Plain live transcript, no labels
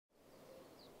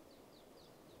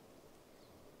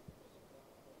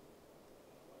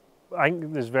I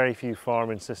think there's very few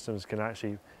farming systems can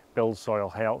actually build soil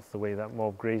health the way that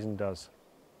mob grazing does.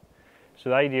 So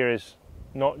the idea is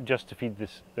not just to feed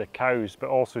the cows, but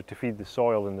also to feed the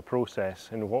soil in the process.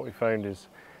 And what we found is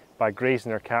by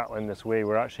grazing our cattle in this way,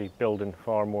 we're actually building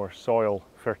far more soil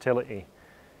fertility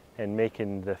and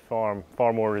making the farm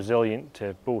far more resilient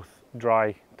to both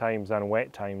dry times and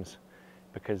wet times,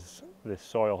 because the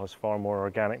soil has far more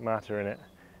organic matter in it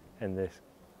and the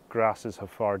grasses have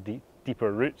far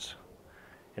deeper roots.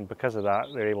 And because of that,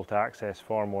 they're able to access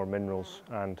far more minerals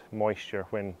and moisture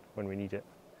when we need it.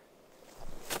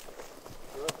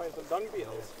 You want to find some dung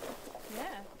beetles?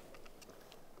 Yeah.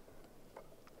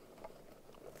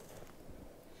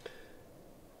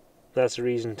 That's a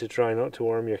reason to try not to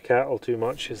worm your cattle too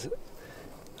much, is it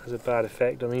has a bad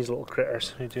effect on these little critters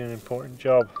who do an important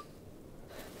job.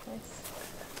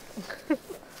 Nice.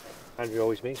 Andrew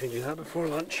always makes me do that before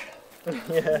lunch.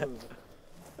 Yeah.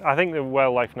 I think the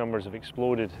wildlife numbers have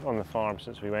exploded on the farm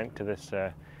since we went to this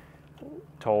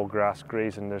tall grass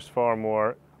grazing. There's far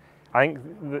more, I think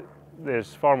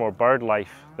there's far more bird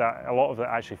life, that a lot of it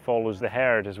actually follows the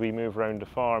herd as we move around the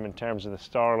farm in terms of the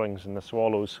starlings and the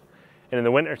swallows. And in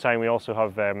the winter time we also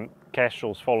have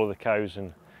kestrels follow the cows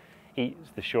and eat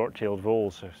the short-tailed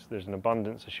voles. There's an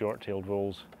abundance of short-tailed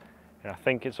voles. And I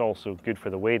think it's also good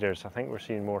for the waders. I think we're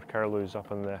seeing more curlews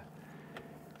up in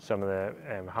some of the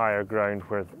higher ground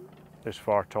where there's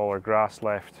far taller grass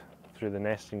left through the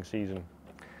nesting season.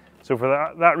 So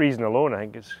for that reason alone, I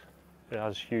think it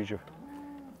has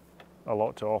a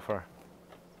lot to offer.